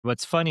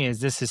What's funny is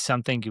this is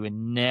something you would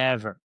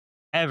never,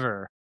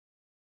 ever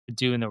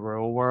do in the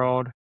real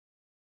world.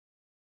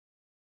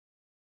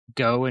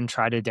 Go and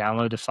try to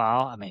download the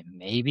file. I mean,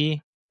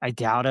 maybe. I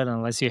doubt it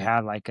unless you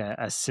have like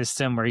a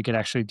system where you could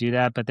actually do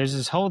that. But there's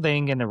this whole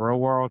thing in the real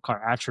world called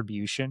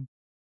attribution.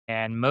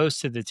 And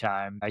most of the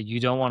time, you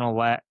don't want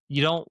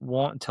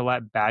to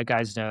let bad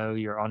guys know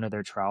you're onto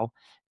their trail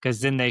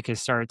because then they can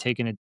start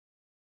taking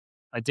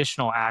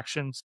additional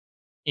actions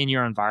in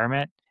your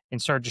environment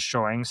and start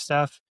destroying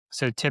stuff.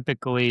 So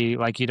typically,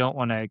 like you don't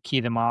want to key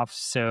them off.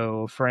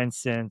 So for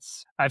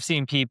instance, I've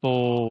seen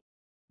people,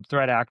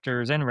 threat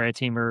actors and red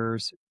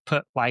teamers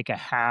put like a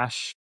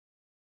hash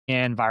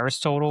in virus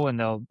total and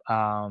they'll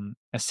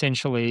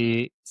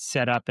essentially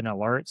set up an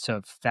alert.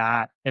 So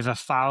if a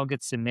file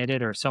gets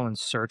submitted or someone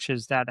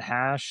searches that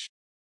hash,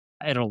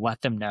 it'll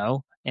let them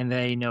know and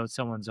they know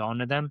someone's on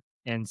to them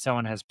and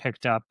someone has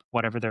picked up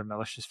whatever their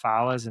malicious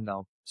file is and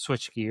they'll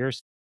switch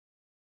gears.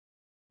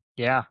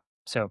 Yeah.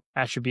 So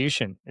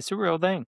attribution, it's a real thing.